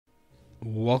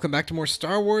Welcome back to more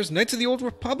Star Wars Knights of the Old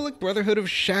Republic, Brotherhood of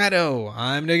Shadow.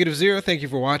 I'm Negative Zero. Thank you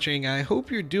for watching. I hope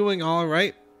you're doing all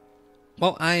right.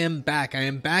 Well, I am back. I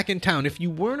am back in town. If you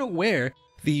weren't aware,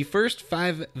 the first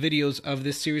 5 videos of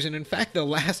this series, and in fact, the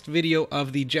last video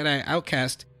of the Jedi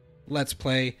Outcast Let's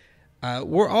Play,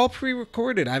 were all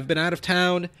pre-recorded. I've been out of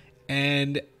town,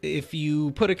 and if you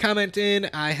put a comment in,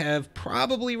 I have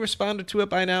probably responded to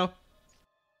it by now.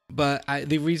 But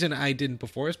the reason I didn't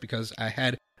before is because I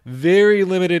had very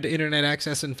limited internet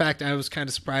access. In fact, I was kind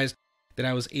of surprised that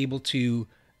I was able to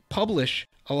publish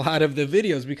a lot of the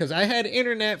videos because I had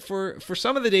internet for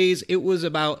some of the days. It was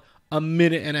about a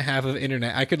minute and a half of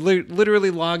internet. I could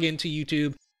literally log into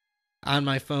YouTube on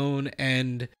my phone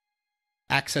and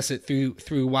access it through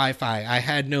Wi-Fi. I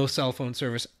had no cell phone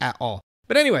service at all.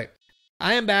 But anyway,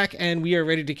 I am back and we are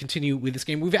ready to continue with this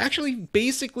game. We've actually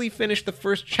basically finished the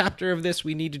first chapter of this.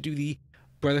 We need to do the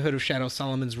Brotherhood of Shadow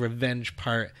Solomon's Revenge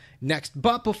part next.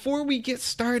 But before we get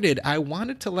started, I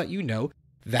wanted to let you know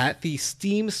that the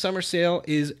Steam Summer Sale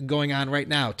is going on right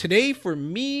now. Today for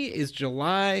me is June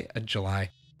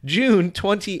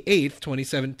 28th,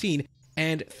 2017,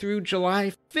 and through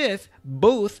July 5th,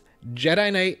 both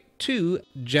Jedi Knight 2,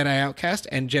 Jedi Outcast,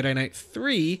 and Jedi Knight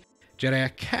 3, Jedi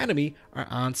Academy are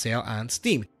on sale on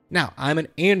Steam. Now, I'm an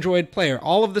Android player.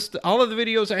 All of the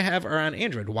videos I have are on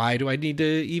Android. Why do I need to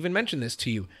even mention this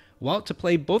to you? Well, to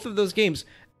play both of those games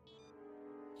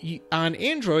on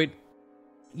Android,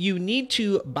 you need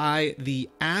to buy the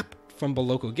app from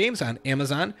Boloco Games on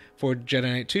Amazon for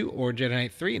Jedi Knight 2 or Jedi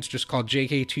Knight 3. It's just called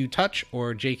JK2 Touch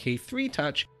or JK3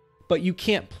 Touch, but you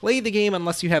can't play the game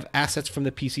unless you have assets from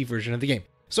the PC version of the game.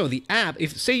 So the app,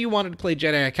 if say you wanted to play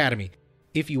Jedi Academy,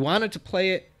 if you wanted to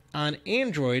play it on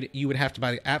Android, you would have to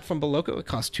buy the app from Boloco. It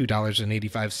costs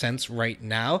 $2.85 right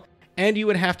now, and you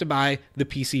would have to buy the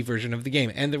PC version of the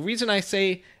game. And the reason I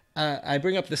say I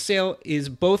bring up the sale is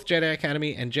both Jedi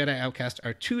Academy and Jedi Outcast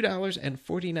are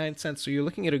 $2.49, so you're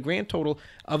looking at a grand total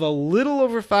of a little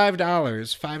over $5,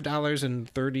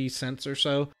 $5.30 or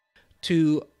so,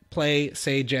 to play,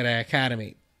 say, Jedi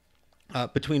Academy,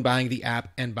 between buying the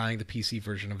app and buying the PC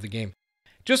version of the game.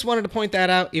 Just wanted to point that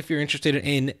out if you're interested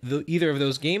in either of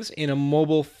those games in a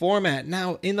mobile format.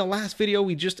 Now, in the last video,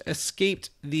 we just escaped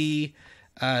the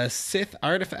Sith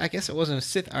artifact. I guess it wasn't a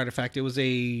Sith artifact. It was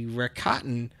a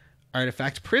Rakatan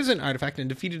artifact, prison artifact, and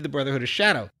defeated the Brotherhood of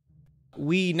Shadow.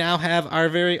 We now have our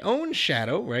very own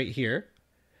Shadow right here.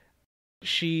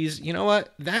 She's, you know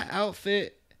what? That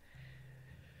outfit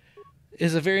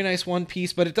is a very nice one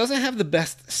piece, but it doesn't have the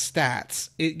best stats.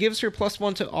 It gives her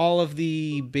 +1 to all of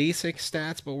the basic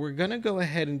stats, but we're gonna go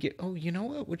ahead and get... Oh, you know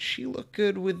what? Would she look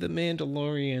good with the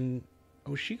Mandalorian?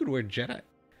 Oh, she could wear Jedi.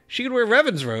 She could wear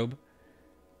Revan's robe.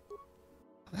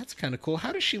 That's kind of cool.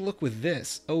 How does she look with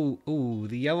this? Oh,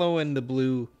 the yellow and the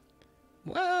blue.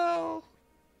 Well,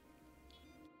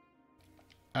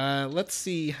 let's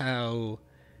see how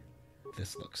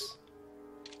this looks.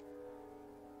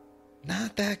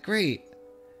 Not that great.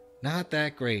 Not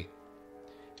that great.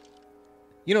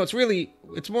 You know, it's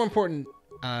more important,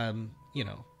 you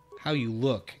know, how you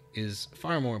look is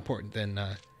far more important than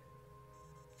the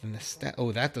stat.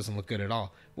 Oh, that doesn't look good at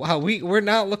all. Wow, we're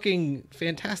not looking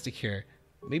fantastic here.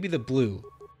 Maybe the blue.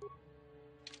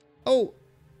 Oh,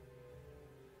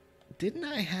 didn't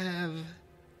I have...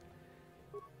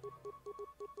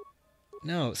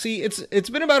 No, see, it's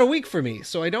been about a week for me,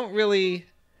 so I don't really...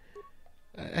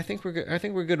 I think we're good. I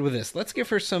think we're good with this. Let's give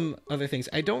her some other things.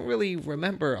 I don't really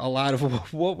remember a lot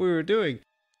of what we were doing,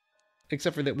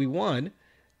 except for that we won,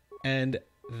 and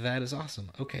that is awesome.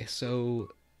 Okay, so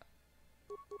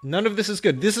none of this is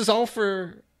good. This is all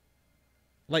for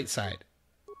light side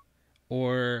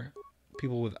or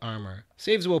people with armor.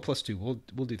 Saves will +2.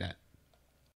 We'll do that.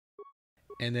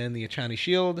 And then the Achani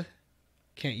shield.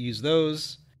 Can't use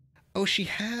those. Oh, she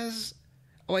has...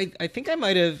 Oh, I think I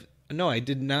might have... No, I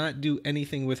did not do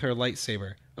anything with her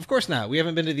lightsaber. Of course not. We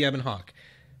haven't been to the Ebon Hawk.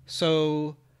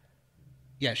 So,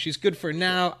 yeah, she's good for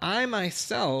now. I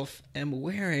myself am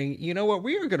wearing... You know what?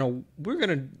 We're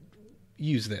gonna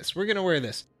use this. We're gonna wear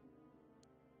this.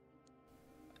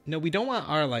 No, we don't want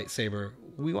our lightsaber.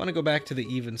 We want to go back to the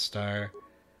Even Star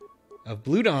of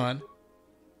Blue Dawn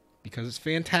because it's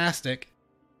fantastic.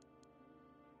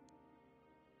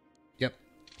 Yep,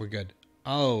 we're good.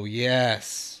 Oh,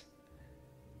 yes.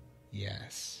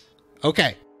 Yes.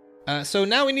 Okay. So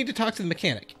now we need to talk to the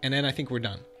mechanic, and then I think we're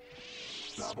done.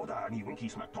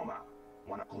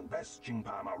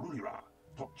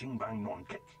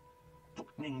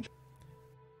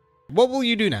 What will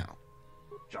you do now?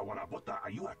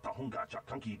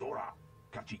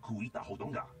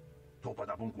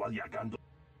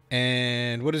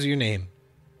 And what is your name?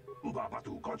 Uba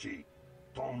batu konchi.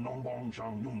 Tom nongbong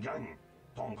shang nungyang.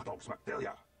 Tom patok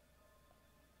smaktelia.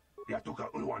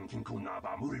 Yatuka ulwan kinkuna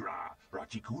ba murira.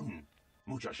 Rachikun.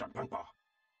 Mucha shakpangpa.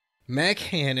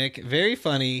 Mechanic, very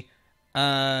funny.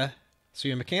 So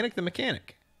you're a mechanic, the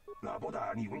mechanic. La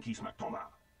boda ni winky smaktoma.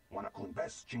 Wanakun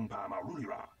best chingpa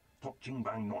marulira. Tok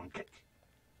chingbang non kek.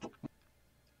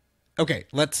 Okay,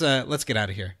 let's get out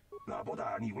of here. La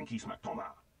boda ni winky smaktoma.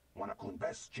 Wanakun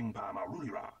best chingpa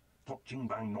marulira. Tok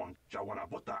chingbang non jawana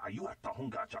bota ayuata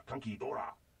honga cha kanki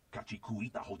dora. Kachi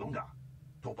kuita hodonga.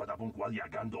 Topa da bunkwalia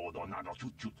gando do nado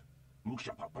chut.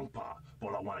 Muksha papangpa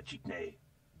pola wana chitne.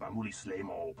 Bamuli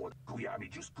slemo pod kuyami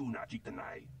juskuna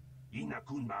chitanai. Ina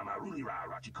kun mama rulira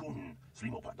rachikun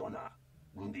slimo padona.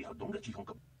 Rundi hodonga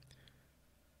chihonka.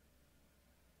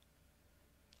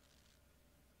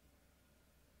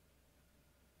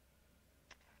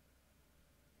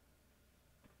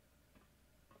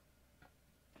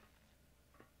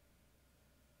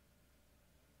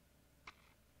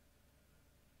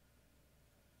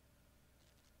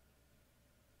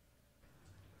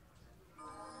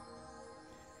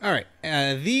 All right,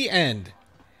 the end.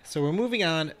 So we're moving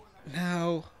on.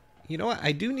 Now, you know what?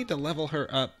 I do need to level her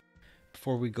up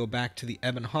before we go back to the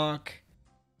Ebon Hawk.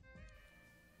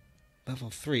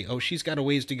 Level 3. Oh, she's got a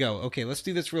ways to go. Okay, let's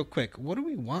do this real quick. What do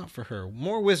we want for her?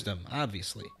 More wisdom,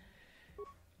 obviously.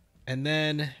 And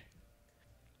then,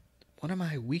 what am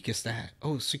I weakest at?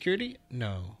 Oh, security?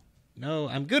 No. No,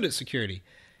 I'm good at security.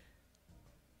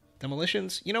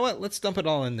 Demolitions? You know what? Let's dump it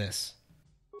all in this.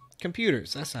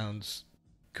 Computers. That sounds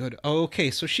good.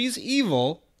 Okay, so she's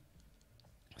evil.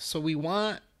 So we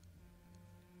want...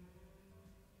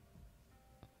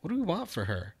 What do we want for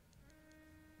her?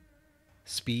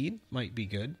 Speed might be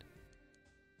good.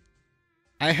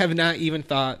 I have not even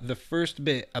thought the first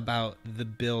bit about the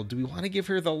build. Do we want to give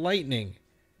her the lightning?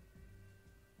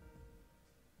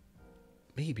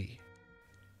 Maybe.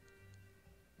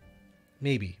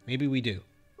 Maybe we do.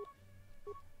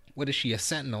 What is she, a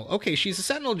sentinel? Okay, she's a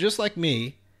sentinel just like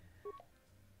me.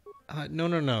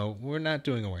 No. We're not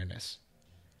doing awareness.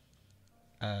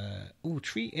 Ooh,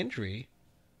 tree injury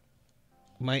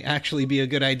might actually be a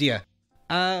good idea.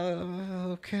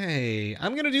 Okay.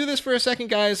 I'm going to do this for a second,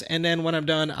 guys, and then when I'm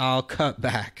done, I'll cut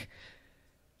back.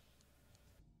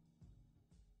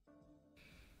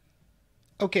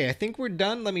 Okay, I think we're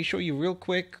done. Let me show you real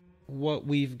quick what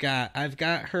we've got. I've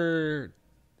got her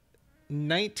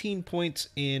 19 points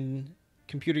in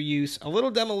computer use, a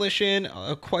little demolition,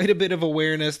 quite a bit of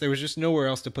awareness. There was just nowhere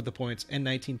else to put the points, and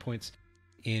 19 points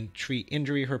in tree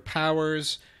injury. Her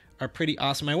powers are pretty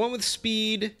awesome. I went with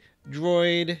speed,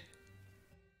 droid,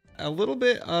 a little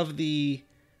bit of the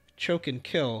choke and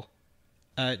kill,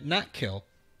 not kill,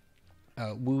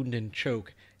 wound and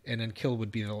choke, and then kill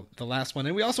would be the last one.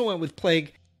 And we also went with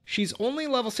plague. She's only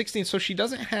level 16, so she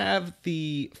doesn't have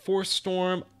the force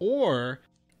storm, or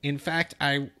in fact,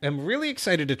 I am really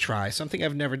excited to try something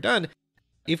I've never done.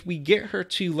 If we get her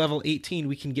to level 18,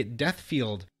 we can get Death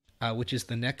Field, which is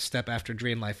the next step after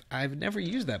Drain Life. I've never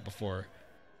used that before.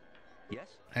 Yes?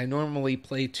 I normally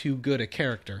play too good a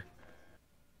character.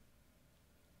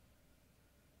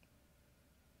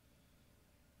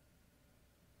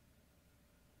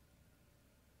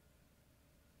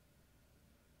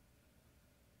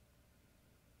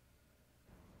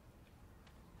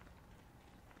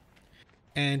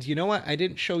 And you know what? I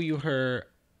didn't show you her...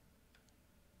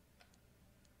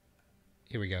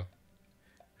 Here we go.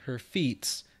 Her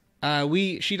feats.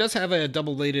 She does have a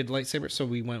double-bladed lightsaber, so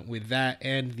we went with that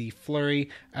and the flurry.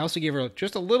 I also gave her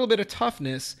just a little bit of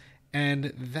toughness,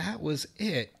 and that was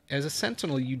it. As a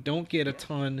sentinel, you don't get a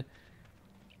ton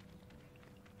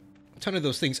of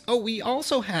those things. Oh, we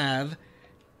also have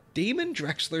Damon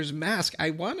Drexler's mask. I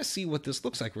want to see what this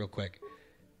looks like real quick.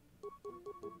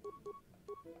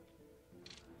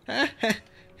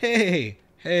 Hey,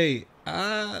 it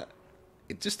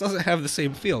just doesn't have the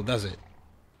same feel, does it?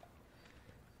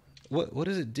 What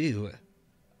does it do?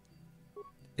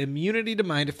 Immunity to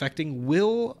mind affecting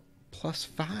will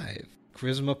 +5.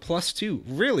 Charisma +2.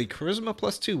 Really, charisma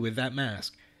 +2 with that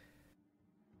mask.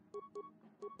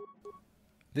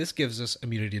 This gives us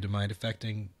immunity to mind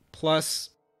affecting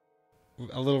plus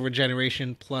a little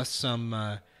regeneration plus some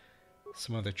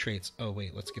other traits. Oh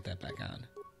wait, let's get that back on.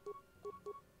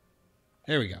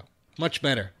 There we go. Much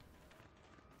better.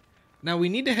 Now we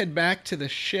need to head back to the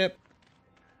ship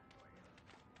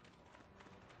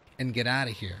and get out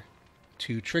of here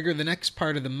to trigger the next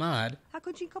part of the mod.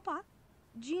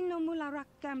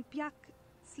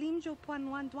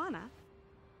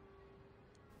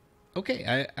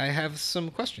 Okay, I have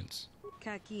some questions.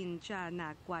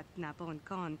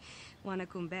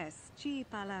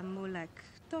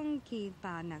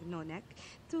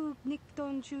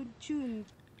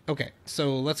 Okay,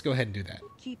 so let's go ahead and do that.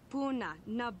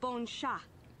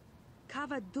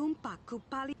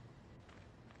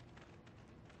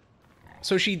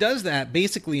 So she does that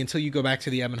basically until you go back to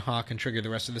the Ebon Hawk and trigger the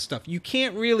rest of the stuff. You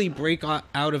can't really break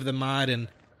out of the mod and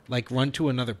like run to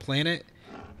another planet.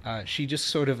 She just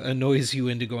sort of annoys you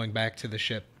into going back to the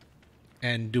ship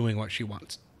and doing what she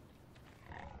wants.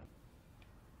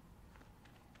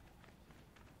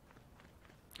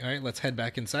 All right, let's head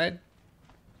back inside.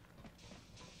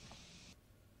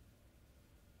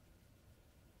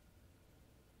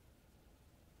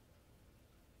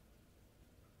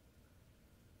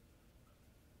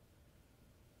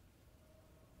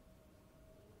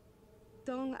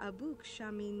 Dong abuk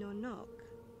shami no nok.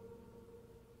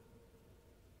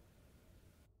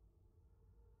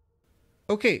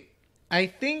 Okay, I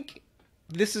think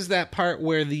this is that part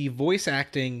where the voice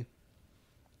acting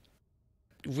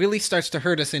really starts to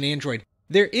hurt us in Android.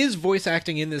 There is voice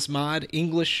acting in this mod,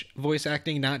 English voice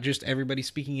acting, not just everybody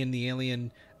speaking in the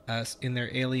alien, in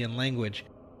their alien language.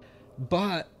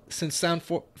 But since sound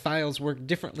files work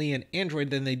differently in Android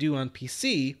than they do on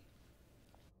PC,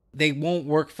 they won't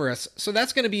work for us. So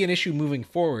that's going to be an issue moving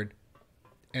forward,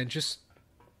 and just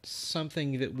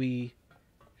something that we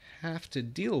have to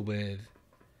deal with.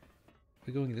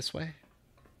 We're going this way?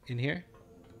 In here?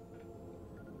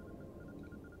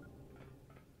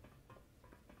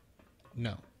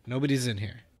 No, nobody's in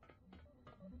here.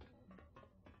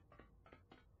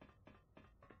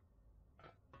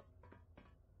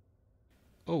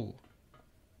 Oh.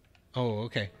 Oh,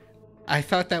 okay. I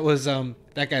thought that was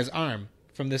that guy's arm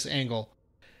from this angle.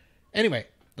 Anyway,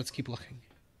 let's keep looking.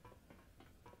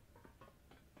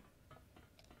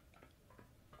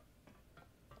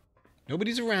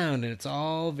 Nobody's around, and it's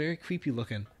all very creepy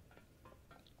looking.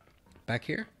 Back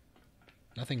here?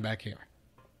 Nothing back here.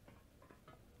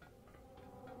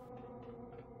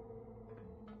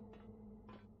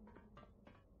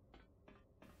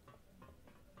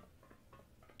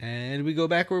 And we go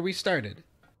back where we started.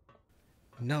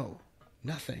 No,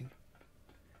 nothing.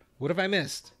 What have I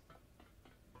missed?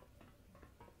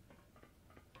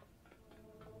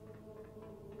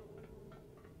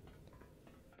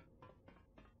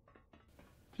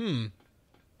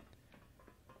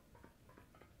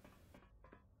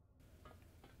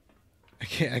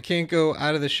 I can't go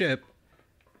out of the ship.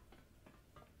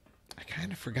 I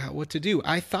kind of forgot what to do.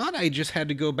 I thought I just had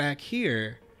to go back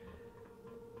here.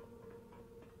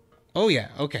 Oh yeah,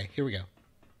 okay, here we go.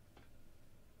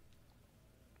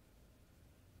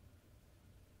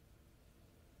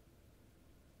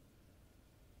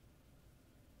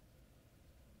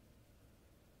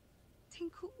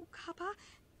 Tinku ukapa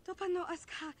topano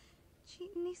aska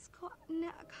chinisko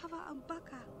na kava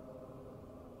ambaka.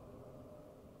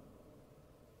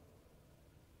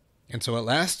 And so at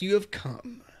last you have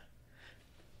come.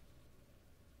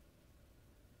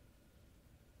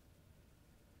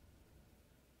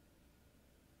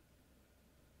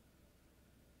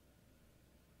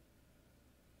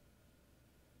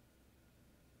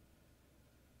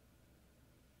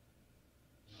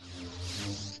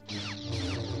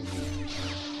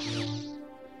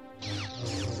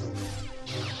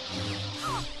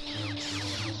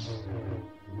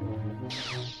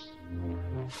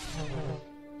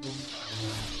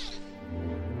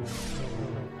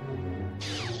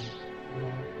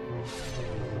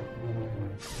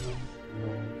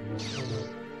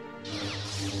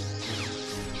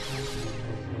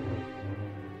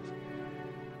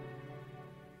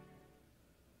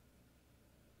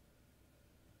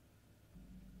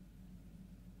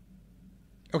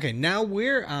 Okay, now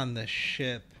we're on the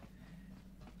ship.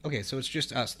 Okay, so it's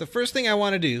just us. The first thing I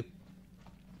want to do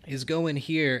is go in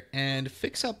here and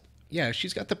fix up... Yeah,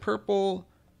 she's got the purple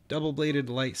double-bladed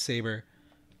lightsaber.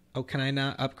 Oh, can I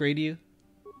not upgrade you?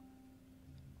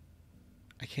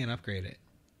 I can't upgrade it.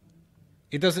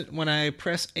 It doesn't... When I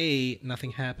press A,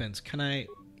 nothing happens. Can I...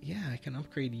 Yeah, I can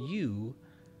upgrade you.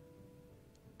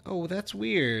 Oh, that's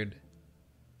weird.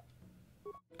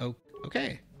 Oh,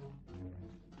 okay.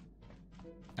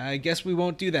 I guess we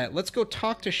won't do that. Let's go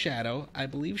talk to Shadow. I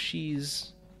believe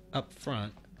she's up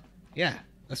front. Yeah,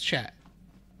 let's chat.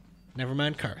 Never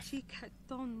mind Karth.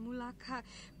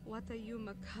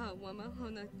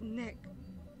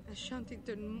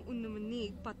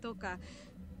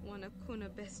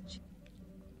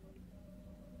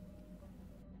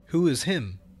 Who is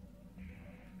him?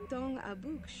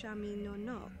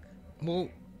 Well,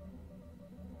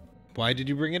 why did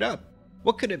you bring it up?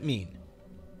 What could it mean?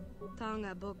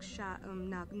 Tanga boksha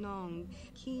nagnong.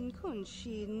 Kin kun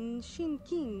shin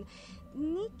kin.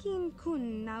 Nikin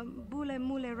kun na bule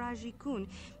mule raji kun.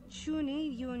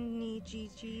 Chuni yun ni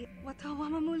jiji.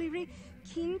 Watawama muliri.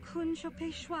 Kin kun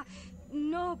chopeshwa.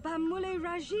 No ba mule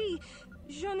raji.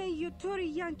 Jone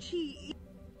yuturi yanchi.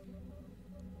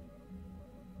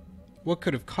 What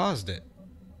could have caused it?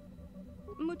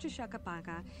 Mucho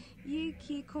shakapaka. Yi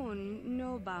ki kun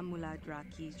no ba mula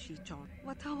draki chichon.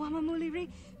 Watawama muliri.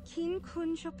 Kin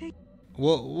kun chope.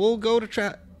 We'll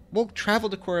travel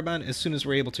to Korriban as soon as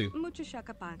we're able to. Mucho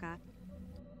shakapaka.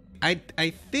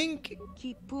 I think.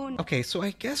 Okay, so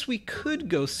I guess we could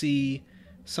go see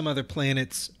some other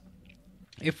planets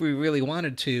if we really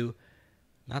wanted to.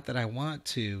 Not that I want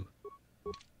to,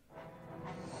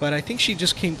 but I think she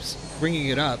just keeps bringing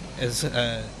it up as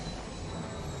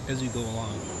you go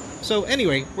along. So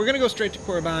anyway, we're gonna go straight to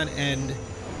Korriban and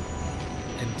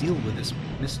deal with this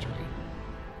mystery.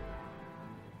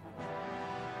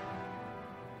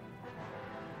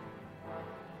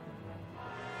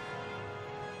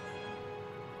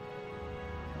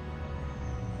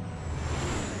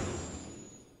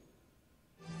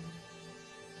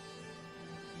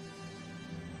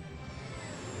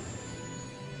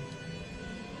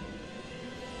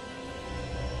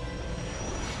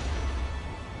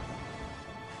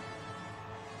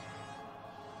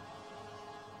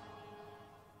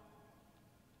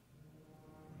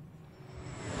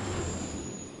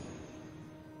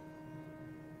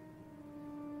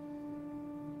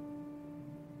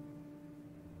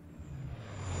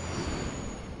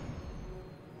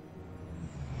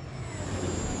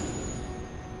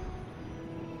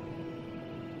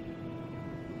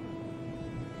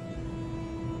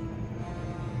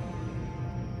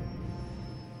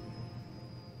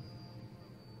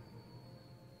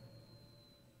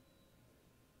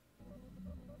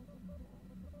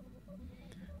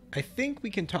 I think we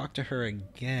can talk to her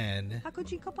again.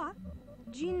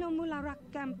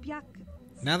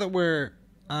 Now that we're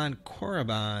on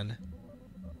Korriban.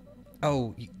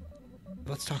 Oh,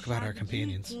 let's talk about our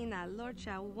companions.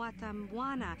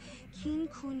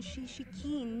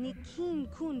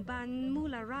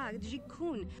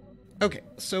 Okay,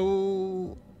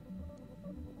 so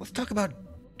let's talk about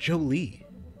Jolie.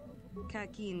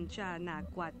 Kakin cha na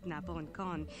kwat na bon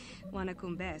kon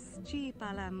wanakumbes chi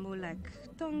pala mulek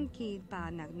tonki pa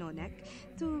nagnonek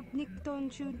tu nikton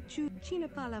chu china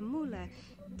pala mule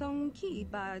tonki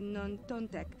ba non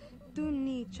tontek tu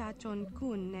ni chachon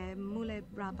kun ne mule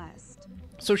brabast.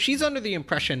 So she's under the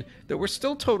impression that we're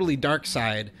still totally dark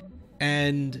side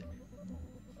and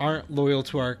aren't loyal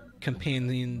to our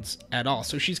companions at all.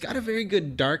 So she's got a very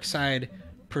good dark side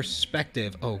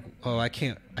perspective. Oh, I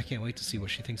can't wait to see what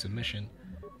she thinks of Mission.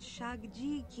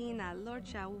 Shagji kina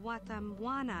lorcha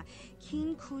watamwana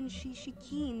kin kun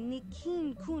shishikin ni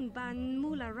kin kun ban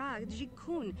mula rag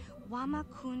jikun wama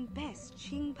kun best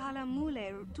ching pala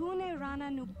mule tune rana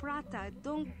nu prata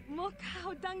don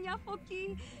mokao dang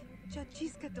yafokin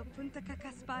chachiska to punta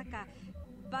kakaspaka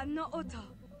banno oto.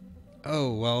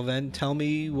 Oh, well then tell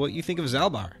me what you think of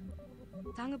Zalbar.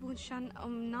 Tangabun shan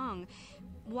nong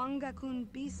Wanga kun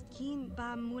beast kin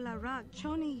ba mula rak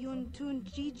choni yun tun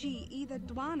gigi either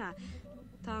dwana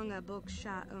tanga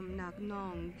boksha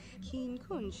nagnong kin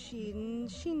kun shin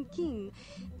kin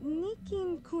ni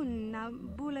kin kun na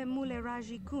bule mule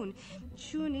raji kun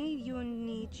chuni yun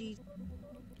ni ji.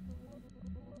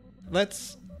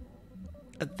 That's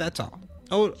all.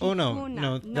 Oh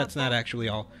no, that's not actually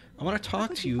all. I want to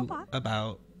talk to you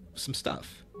about some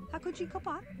stuff.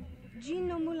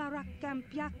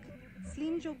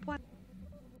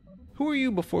 Who were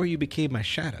you before you became my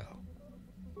shadow?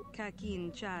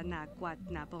 Kakin cha na kwat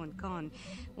na bon kon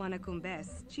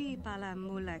wanakumbes chi pala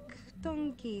mulek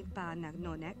tonki pa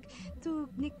nagnonek tu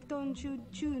nikton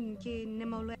chun ke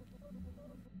nemole.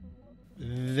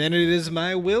 Then it is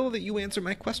my will that you answer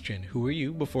my question. Who were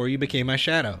you before you became my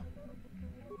shadow?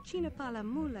 China pala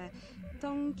mule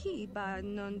tonki ba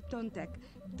non tontek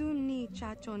Duni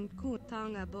chachon kun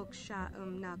tanga boksha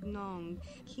nagnong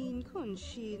kin kun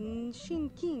shin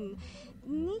kin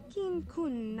ni kin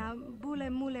kun na bule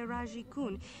mule raji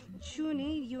kun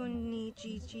chuni yun ni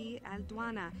jiji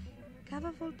aldwana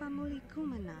kava volpa muli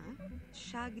kumana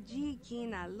shagji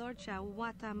kina lorcha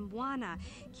watamwana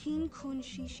kin kun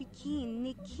shishikin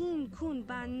ni kin kun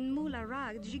ban mula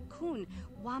rag jikun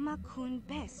wama kun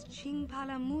best ching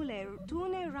pala mule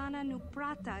tune rana nu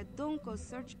prata donko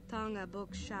search tanga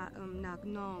boksha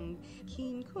nagnong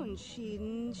kin kun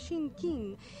shin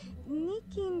kin ni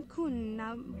kin kun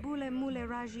na bule mule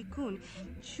raji kun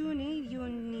chuni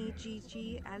yun ni ni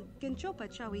Gigi al Genchopa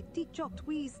chawi tikchok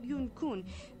twiz yun kun.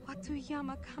 Watu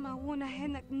yama kama wona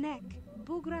henak nek.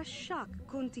 Bugra shak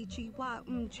kunti chiwa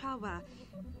chawa.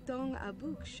 Dong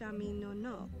abuk shami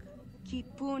nonok.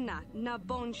 Kipuna na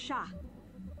bon sha.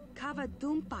 Kava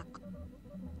dumpak.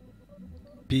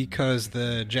 Because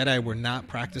the Jedi were not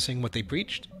practicing what they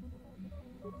preached?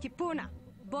 Kipuna,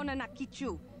 bona na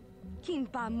kichu. Kin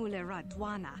ba mulera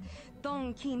dwana.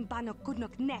 Dong kin ba no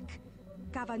kudnok nek.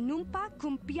 Kava numpa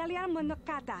kumpialia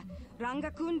monokata. Ranga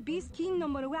kun bis kin no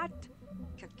moruat.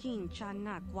 Kakin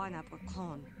chana guana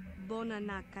bakon. Bona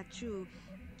na kachu.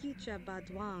 Kicha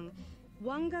badwang.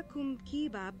 Wanga kum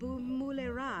kiba bu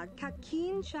mulera.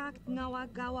 Kakin chak nawa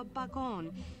gawa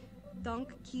bakon. Donk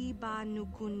kiba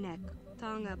nukunek.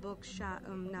 Tanga boksha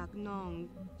nagnong.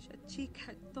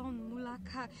 Chachika ton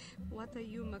mulaka. Wata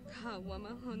yumaka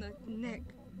wamahona nek.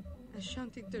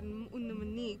 Ashantik dun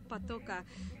unumani patoka.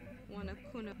 Wana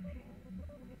kuna.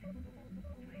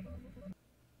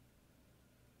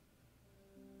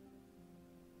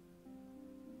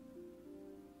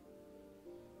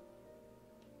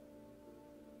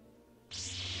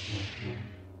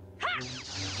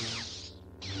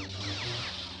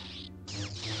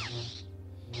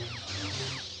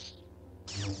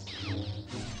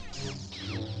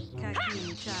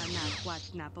 Kakin cha na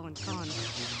kwat na bon kon.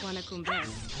 Wana kumbes.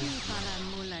 Ki pala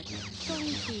mulak. Tong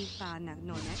ki pa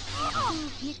nagnonek.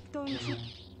 Nik ton chuk.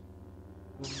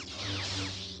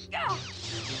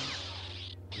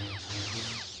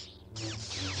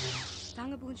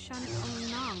 Tangabun shan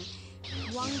onang.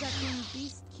 Wanga kun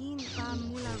bis kin pa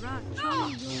mulara.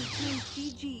 Chong yung kun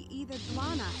Fiji either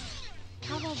dwana.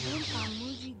 Kava bun pa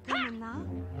muji gunana.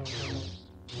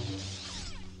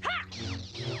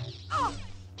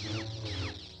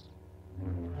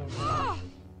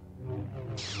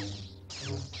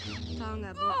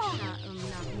 Tanga boksha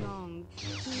nagnong.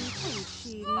 Kin kun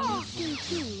chi ni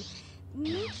kin.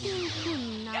 Nikin kun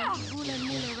na bula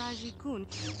mula raji kun.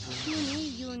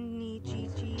 Chuni yun ni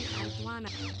Gigi Aldwana.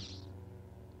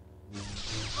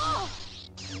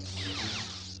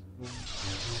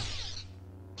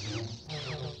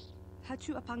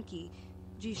 Hachu apanki.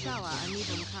 Jishawa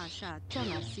anibong kasha.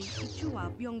 Chona si kichua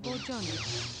byong bojoni.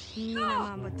 Nina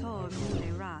mamato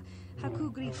mule ra.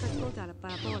 Hakugri katota la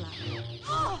parabola.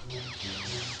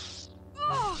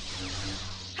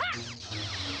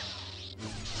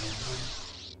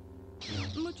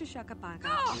 Mucho shakapaka.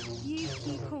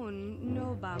 Yiki kun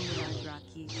no ba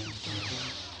muladraki.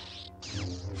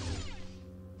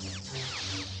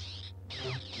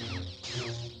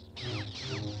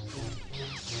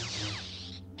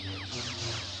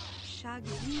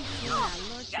 Shagdi kula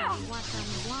locha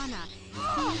watamwana.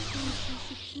 Kin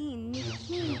shishikin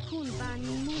nikin kun ban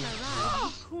mula ra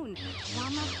kun.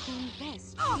 Wama kun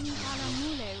best. Kin pala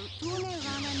mule. Tune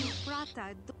rana ni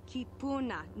prata.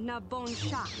 Kipuna na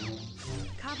bonsha.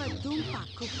 Kava dumpa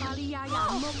kupaliaya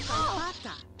moka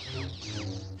pata.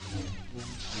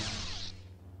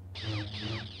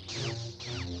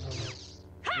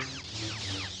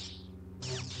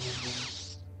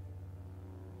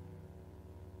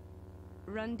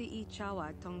 Rundi I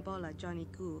chawa tongbola Johnny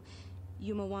Gu.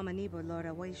 Yumawama nibo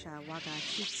lora waisha waga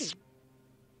chichi.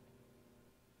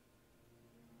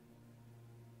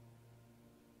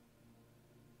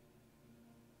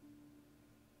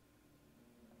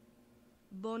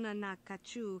 Bona na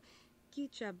kachu.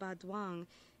 Kicha badwang.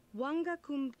 Wanga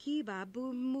kum kiba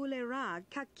bu mulera.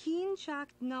 Kakin chak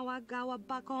nawagawa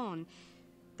bakon.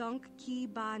 Donk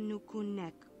kiba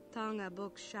nukunek. Tanga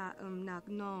boksha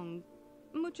nagnong.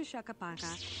 Mucho shakapaka.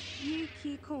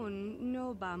 Yiki kun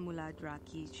no ba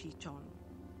muladraki chichon.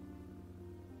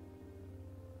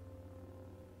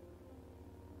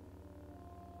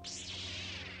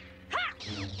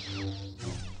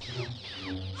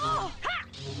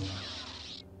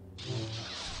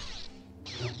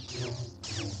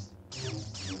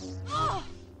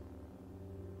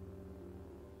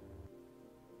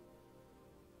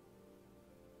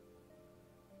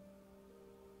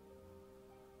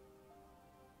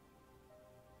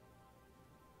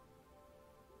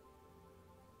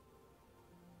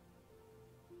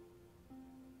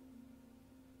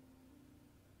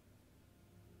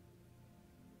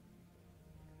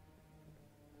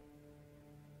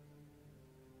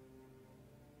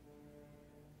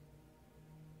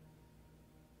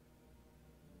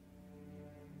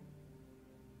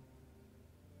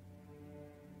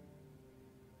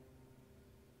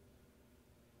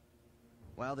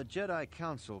 While the Jedi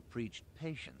Council preached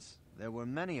patience, there were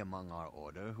many among our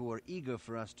order who were eager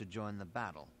for us to join the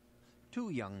battle. 2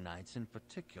 young knights in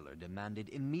particular demanded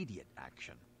immediate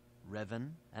action,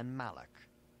 Revan and Malak.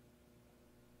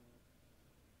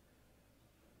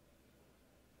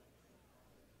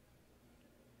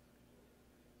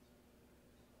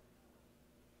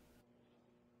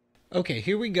 Okay,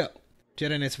 here we go.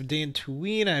 Jedi Knights of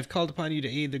Dantooine, I have called upon you to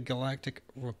aid the Galactic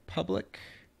Republic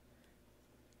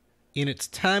in its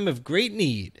time of great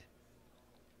need.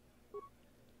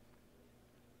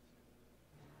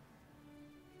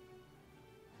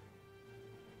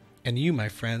 And you, my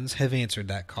friends, have answered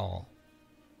that call.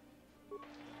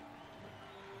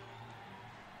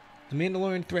 The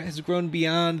Mandalorian threat has grown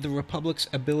beyond the Republic's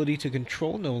ability to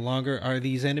control. No longer are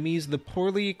these enemies the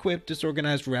poorly equipped,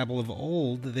 disorganized rabble of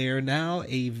old. They are now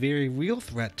a very real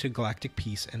threat to galactic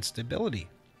peace and stability.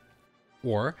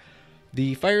 Or,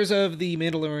 the fires of the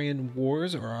Mandalorian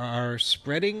Wars are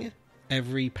spreading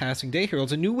every passing day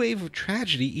heralds a new wave of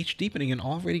tragedy, each deepening an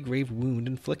already grave wound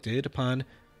inflicted upon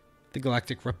the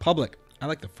Galactic Republic. I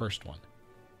like the first one.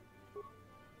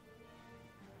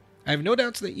 I have no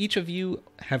doubts that each of you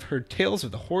have heard tales of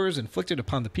the horrors inflicted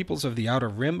upon the peoples of the Outer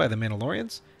Rim by the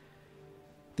Mandalorians.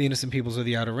 The innocent peoples of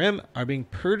the Outer Rim are being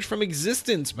purged from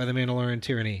existence by the Mandalorian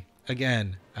tyranny.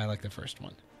 Again, I like the first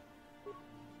one.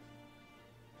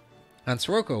 On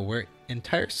Sirocco, where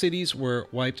entire cities were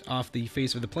wiped off the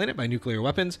face of the planet by nuclear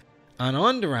weapons. On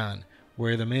Onderon,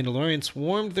 where the Mandalorians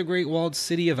swarmed the Great Walled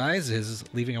City of Iziz,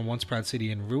 leaving a once proud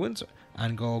city in ruins.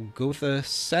 On Golgotha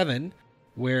 7,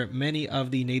 where many of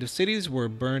the native cities were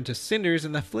burned to cinders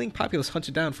and the fleeing populace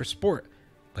hunted down for sport,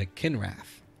 like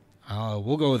Kinrath.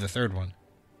 We'll go with the third one.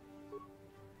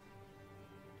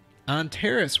 On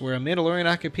Terrace, where a Mandalorian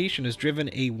occupation has driven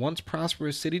a once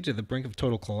prosperous city to the brink of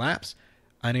total collapse.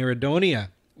 On Eridonia,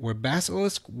 where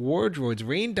basilisk war droids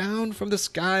rain down from the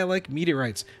sky like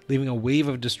meteorites, leaving a wave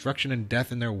of destruction and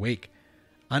death in their wake.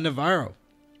 On Navarro,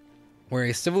 where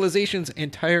a civilization's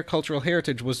entire cultural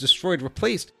heritage was destroyed,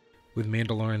 replaced with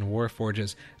Mandalorian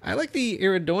warforges. I like the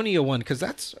Eridonia one because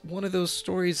that's one of those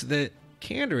stories that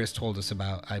Candor has told us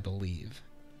about, I believe.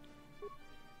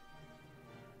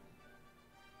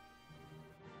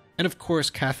 And of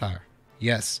course, KoTOR.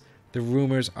 Yes, the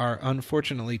rumors are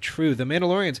unfortunately true. The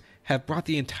Mandalorians have brought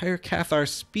the entire KoTOR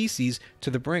species to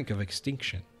the brink of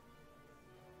extinction.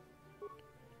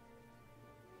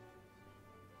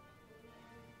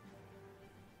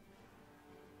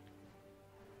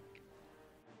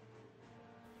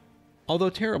 Although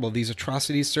terrible, these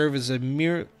atrocities serve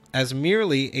as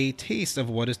merely a taste of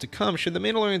what is to come should the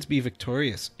Mandalorians be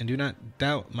victorious. And do not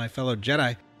doubt, my fellow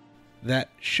Jedi, that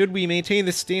should we maintain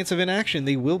this stance of inaction,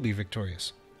 they will be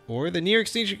victorious. Or the near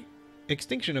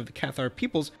extinction of the KoTOR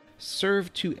peoples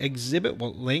serve to exhibit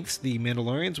what lengths the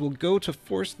Mandalorians will go to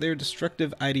force their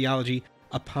destructive ideology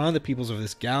upon the peoples of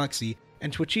this galaxy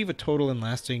and to achieve a total and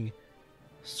lasting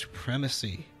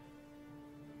supremacy.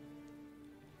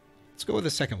 Let's go with the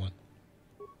second one.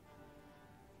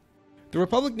 The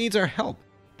Republic needs our help.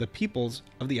 The peoples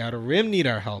of the Outer Rim need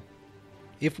our help.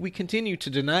 If we continue to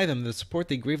deny them the support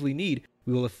they gravely need,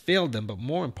 we will have failed them, but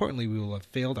more importantly, we will have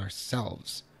failed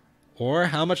ourselves. Or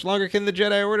how much longer can the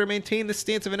Jedi Order maintain this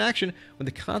stance of inaction when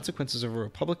the consequences of a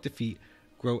Republic defeat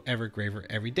grow ever graver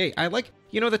every day? I like,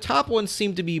 the top ones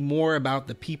seem to be more about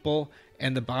the people,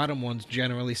 and the bottom ones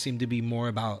generally seem to be more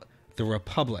about the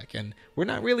Republic, and we're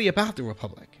not really about the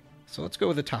Republic. So let's go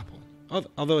with the top one.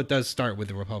 Although it does start with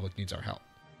the Republic needs our help.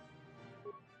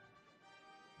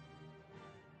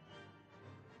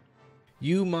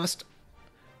 You must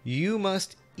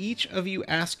each of you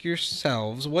ask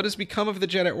yourselves, what has become of the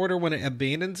Jedi Order when it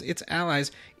abandons its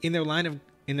allies in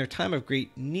their time of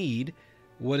great need?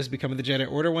 What has become of the Jedi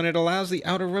Order when it allows the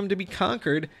Outer Rim to be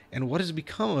conquered? And what has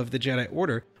become of the Jedi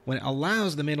Order when it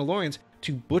allows the Mandalorians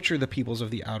to butcher the peoples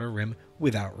of the Outer Rim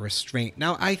without restraint?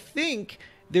 Now, I think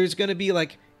there's going to be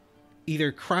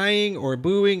either crying or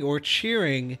booing or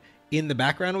cheering in the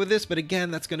background with this, but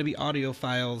again, that's going to be audio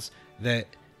files that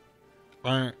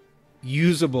aren't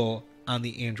usable on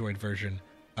the Android version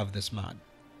of this mod.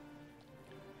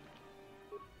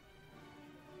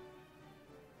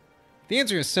 The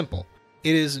answer is simple.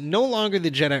 It is no longer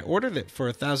the Jedi Order that for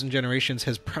 1,000 generations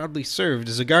has proudly served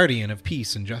as a guardian of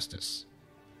peace and justice.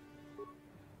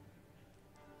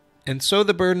 And so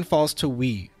the burden falls to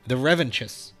we, the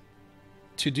Revenchists,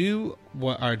 to do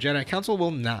what our Jedi Council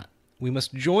will not. We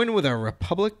must join with our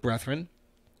Republic brethren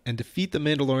and defeat the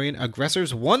Mandalorian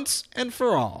aggressors once and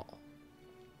for all.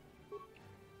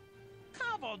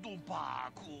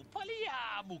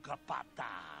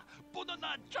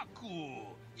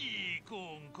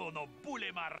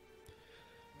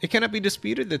 It cannot be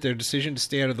disputed that their decision to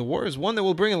stay out of the war is one that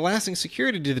will bring a lasting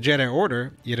security to the Jedi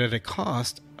Order, yet at a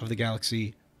cost of the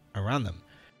galaxy around them.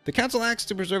 The Council acts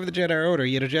to preserve the Jedi Order,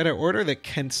 yet a Jedi Order that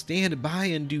can stand by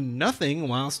and do nothing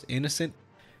whilst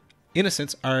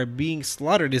innocents are being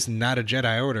slaughtered is not a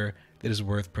Jedi Order that is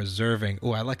worth preserving.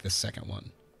 Oh, I like the second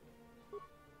one.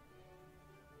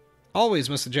 Always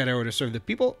must the Jedi Order serve the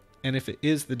people, and if it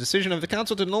is the decision of the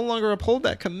Council to no longer uphold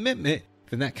that commitment,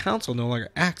 then that Council no longer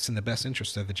acts in the best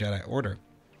interest of the Jedi Order.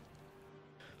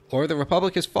 Or the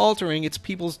Republic is faltering, its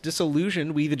people's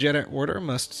disillusioned, we the Jedi Order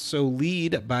must so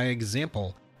lead by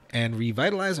example and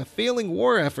revitalize a failing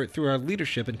war effort through our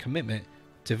leadership and commitment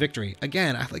to victory.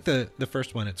 Again, I like the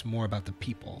first one. It's more about the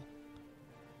people.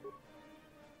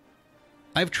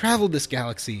 I've traveled this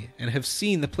galaxy and have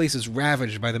seen the places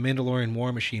ravaged by the Mandalorian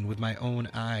war machine with my own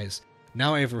eyes.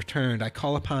 Now I have returned. I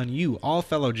call upon you, all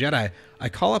fellow Jedi. I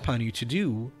call upon you to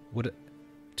do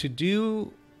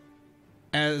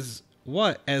as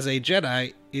a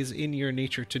Jedi is in your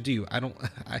nature to do.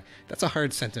 That's a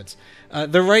hard sentence.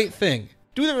 The right thing.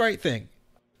 Do the right thing.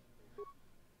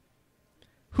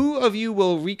 Who of you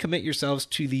will recommit yourselves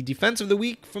to the defense of the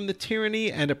weak from the tyranny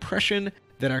and oppression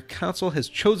that our council has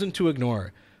chosen to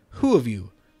ignore? Who of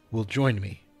you will join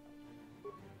me?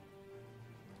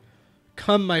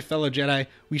 Come, my fellow Jedi,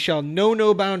 we shall know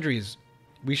no boundaries.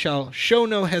 We shall show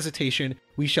no hesitation.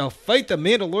 We shall fight the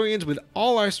Mandalorians with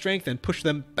all our strength and push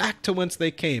them back to whence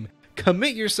they came.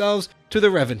 Commit yourselves to the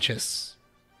Revenchists.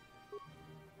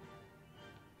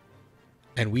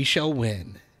 And we shall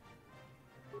win.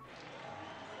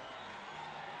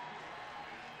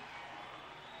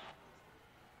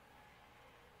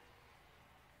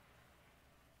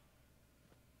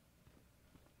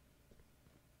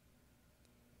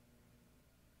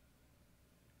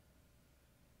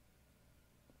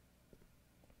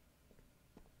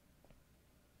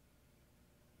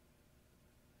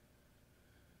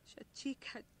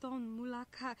 Chika ton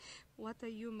mulaka wata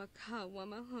yumaka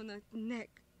wamahona nek.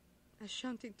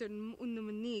 Ashantington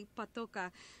unumani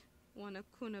patoka wana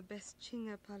kuna best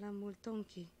chinga pala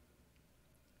multonki.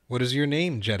 What is your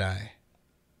name, Jedi?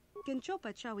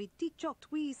 Genchopa chawi tichok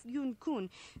twis yun kun.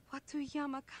 Watu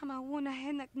yama kama wana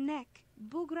henak nek.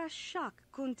 Bugra shak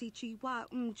kunti chiwa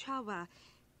chawa.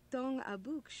 Dong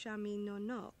abuk shami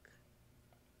nonok.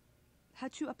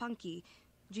 Hachu apanki.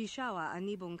 Jishawa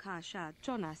anibong kasha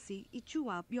chona si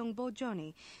ichua yongbo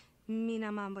joni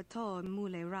minamambato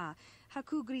mule ra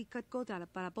hakugri katgota la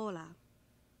parabola.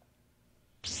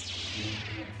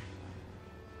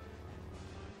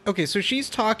 Okay, so she's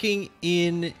talking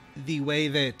in the way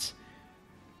that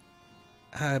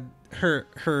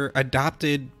her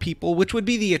adopted people, which would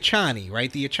be the Achani, right?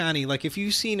 The Achani, like if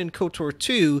you've seen in KoTOR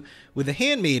 2 with the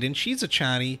Handmaiden, she's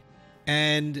Achani,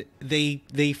 and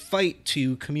they fight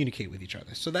to communicate with each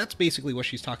other. So that's basically what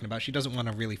she's talking about. She doesn't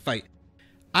want to really fight.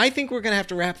 I think we're going to have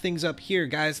to wrap things up here,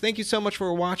 guys. Thank you so much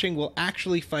for watching. We'll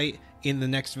actually fight in the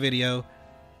next video.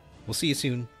 We'll see you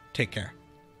soon. Take care.